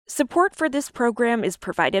Support for this program is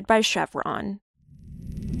provided by Chevron.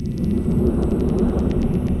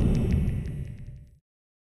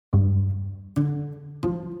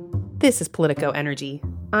 This is Politico Energy.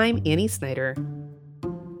 I'm Annie Snyder.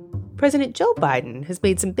 President Joe Biden has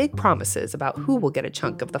made some big promises about who will get a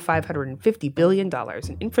chunk of the $550 billion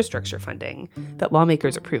in infrastructure funding that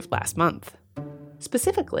lawmakers approved last month.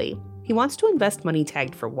 Specifically, he wants to invest money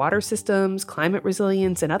tagged for water systems, climate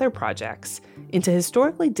resilience, and other projects into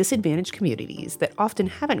historically disadvantaged communities that often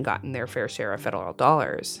haven't gotten their fair share of federal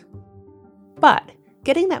dollars. But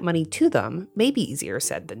getting that money to them may be easier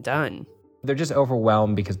said than done. They're just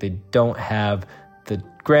overwhelmed because they don't have the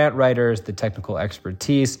grant writers, the technical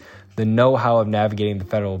expertise, the know-how of navigating the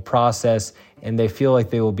federal process, and they feel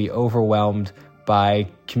like they will be overwhelmed by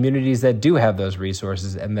communities that do have those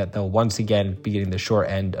resources and that they'll once again be getting the short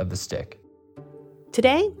end of the stick.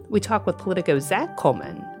 Today, we talk with Politico's Zach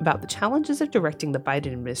Coleman about the challenges of directing the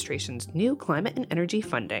Biden administration's new climate and energy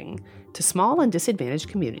funding to small and disadvantaged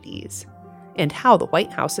communities, and how the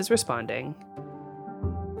White House is responding.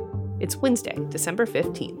 It's Wednesday, December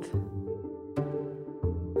 15th.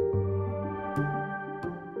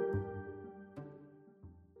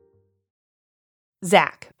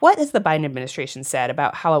 Zach, what has the Biden administration said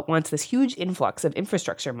about how it wants this huge influx of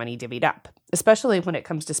infrastructure money divvied up, especially when it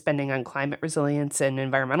comes to spending on climate resilience and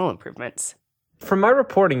environmental improvements? From my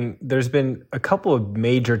reporting, there's been a couple of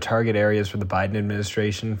major target areas for the Biden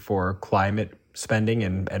administration for climate spending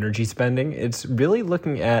and energy spending. It's really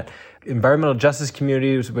looking at environmental justice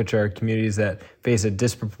communities, which are communities that face a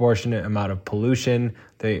disproportionate amount of pollution.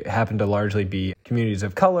 They happen to largely be communities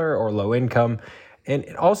of color or low income.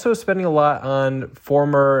 And also spending a lot on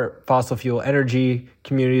former fossil fuel energy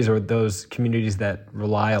communities, or those communities that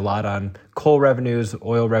rely a lot on coal revenues,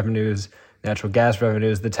 oil revenues, natural gas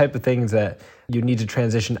revenues, the type of things that you need to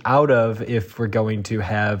transition out of if we're going to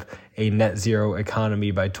have a net zero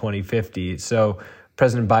economy by 2050. So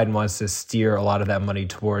President Biden wants to steer a lot of that money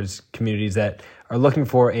towards communities that are looking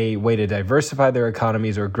for a way to diversify their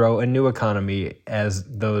economies or grow a new economy as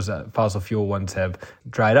those fossil fuel ones have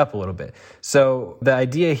dried up a little bit. So the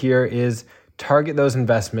idea here is target those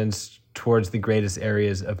investments towards the greatest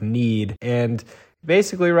areas of need, and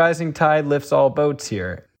basically rising tide lifts all boats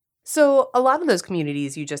here. So a lot of those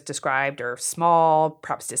communities you just described are small,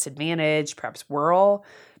 perhaps disadvantaged, perhaps rural.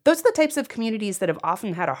 Those are the types of communities that have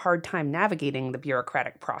often had a hard time navigating the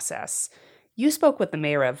bureaucratic process. You spoke with the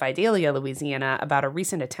mayor of Vidalia, Louisiana, about a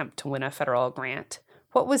recent attempt to win a federal grant.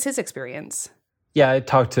 What was his experience? Yeah, I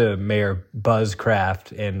talked to Mayor Buzz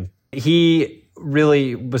Kraft, and he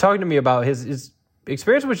really was talking to me about his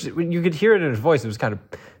experience, which you could hear it in his voice. It was kind of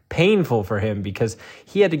painful for him because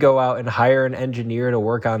he had to go out and hire an engineer to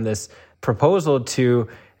work on this proposal to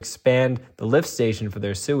expand the lift station for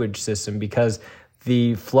their sewage system because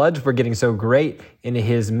the floods were getting so great in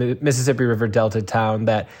his Mississippi River Delta town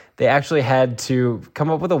that they actually had to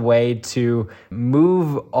come up with a way to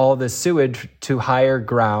move all the sewage to higher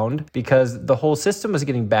ground because the whole system was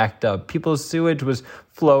getting backed up. People's sewage was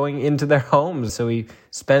flowing into their homes. So he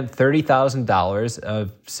spent $30,000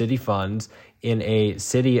 of city funds in a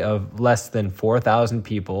city of less than 4,000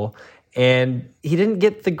 people, and he didn't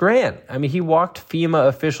get the grant. I mean, he walked FEMA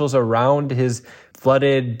officials around his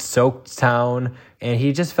flooded, soaked town, and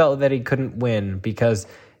he just felt that he couldn't win because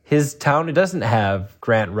his town doesn't have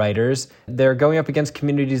grant writers. They're going up against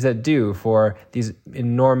communities that do for these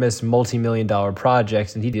enormous multi-million-dollar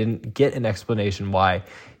projects, and he didn't get an explanation why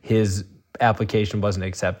his application wasn't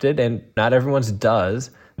accepted, and not everyone's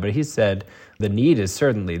does. But he said the need is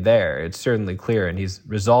certainly there. It's certainly clear, and he's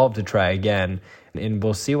resolved to try again, and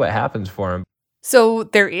we'll see what happens for him. So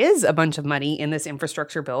there is a bunch of money in this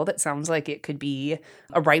infrastructure bill that sounds like it could be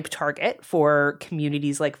a ripe target for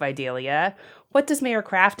communities like Vidalia. What does Mayor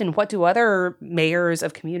Kraft and what do other mayors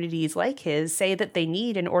of communities like his say that they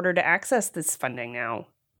need in order to access this funding now?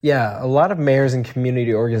 Yeah, a lot of mayors and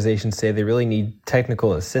community organizations say they really need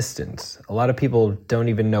technical assistance. A lot of people don't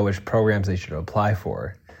even know which programs they should apply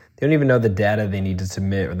for. They don't even know the data they need to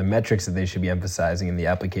submit or the metrics that they should be emphasizing in the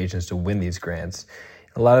applications to win these grants.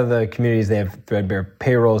 A lot of the communities, they have threadbare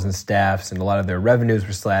payrolls and staffs, and a lot of their revenues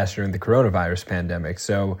were slashed during the coronavirus pandemic.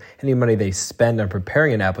 So any money they spend on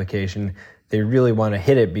preparing an application, they really want to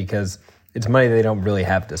hit it because it's money they don't really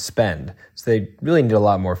have to spend. So they really need a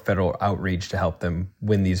lot more federal outreach to help them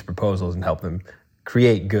win these proposals and help them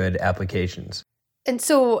create good applications. And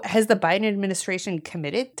so has the Biden administration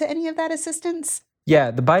committed to any of that assistance?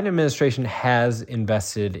 Yeah, the Biden administration has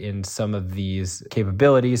invested in some of these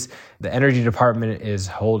capabilities. The Energy Department is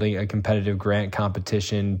holding a competitive grant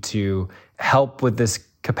competition to help with this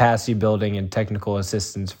capacity building and technical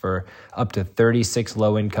assistance for up to 36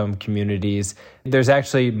 low-income communities. There's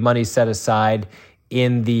actually money set aside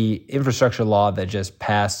in the infrastructure law that just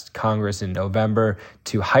passed Congress in November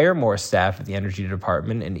to hire more staff at the Energy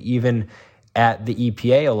Department, and even at the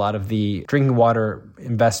EPA, a lot of the drinking water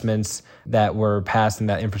investments that were passed in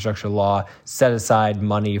that infrastructure law set aside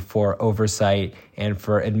money for oversight and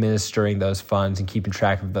for administering those funds and keeping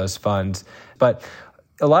track of those funds. But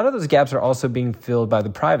a lot of those gaps are also being filled by the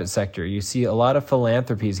private sector. You see a lot of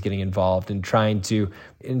philanthropies getting involved in trying to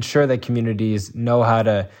ensure that communities know how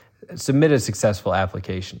to submit a successful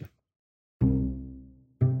application.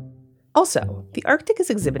 Also, the Arctic is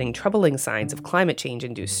exhibiting troubling signs of climate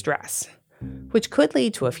change-induced stress, which could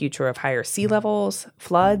lead to a future of higher sea levels,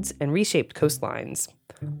 floods, and reshaped coastlines,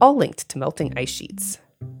 all linked to melting ice sheets.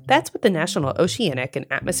 That's what the National Oceanic and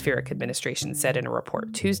Atmospheric Administration said in a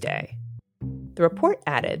report Tuesday. The report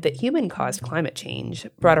added that human-caused climate change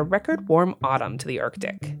brought a record warm autumn to the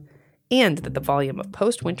Arctic, and that the volume of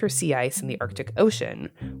post-winter sea ice in the Arctic Ocean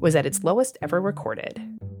was at its lowest ever recorded.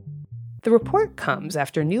 The report comes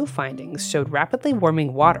after new findings showed rapidly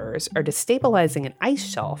warming waters are destabilizing an ice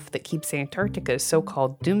shelf that keeps Antarctica's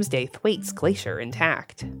so-called Doomsday Thwaites Glacier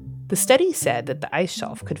intact. The study said that the ice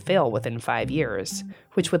shelf could fail within 5 years,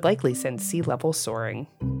 which would likely send sea levels soaring.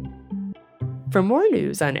 For more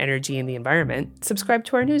news on energy and the environment, subscribe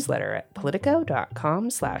to our newsletter at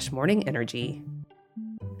politico.com/morningenergy.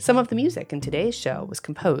 Some of the music in today's show was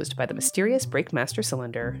composed by the mysterious Breakmaster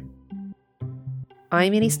Cylinder.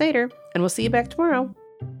 I'm Annie Snyder, and we'll see you back tomorrow.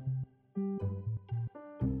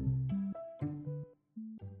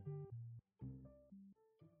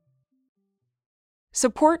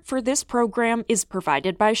 Support for this program is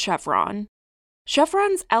provided by Chevron.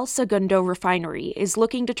 Chevron's El Segundo refinery is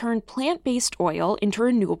looking to turn plant-based oil into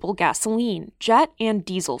renewable gasoline, jet, and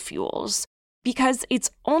diesel fuels, because it's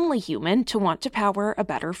only human to want to power a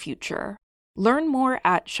better future. Learn more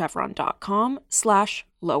at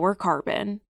chevron.com/lower carbon.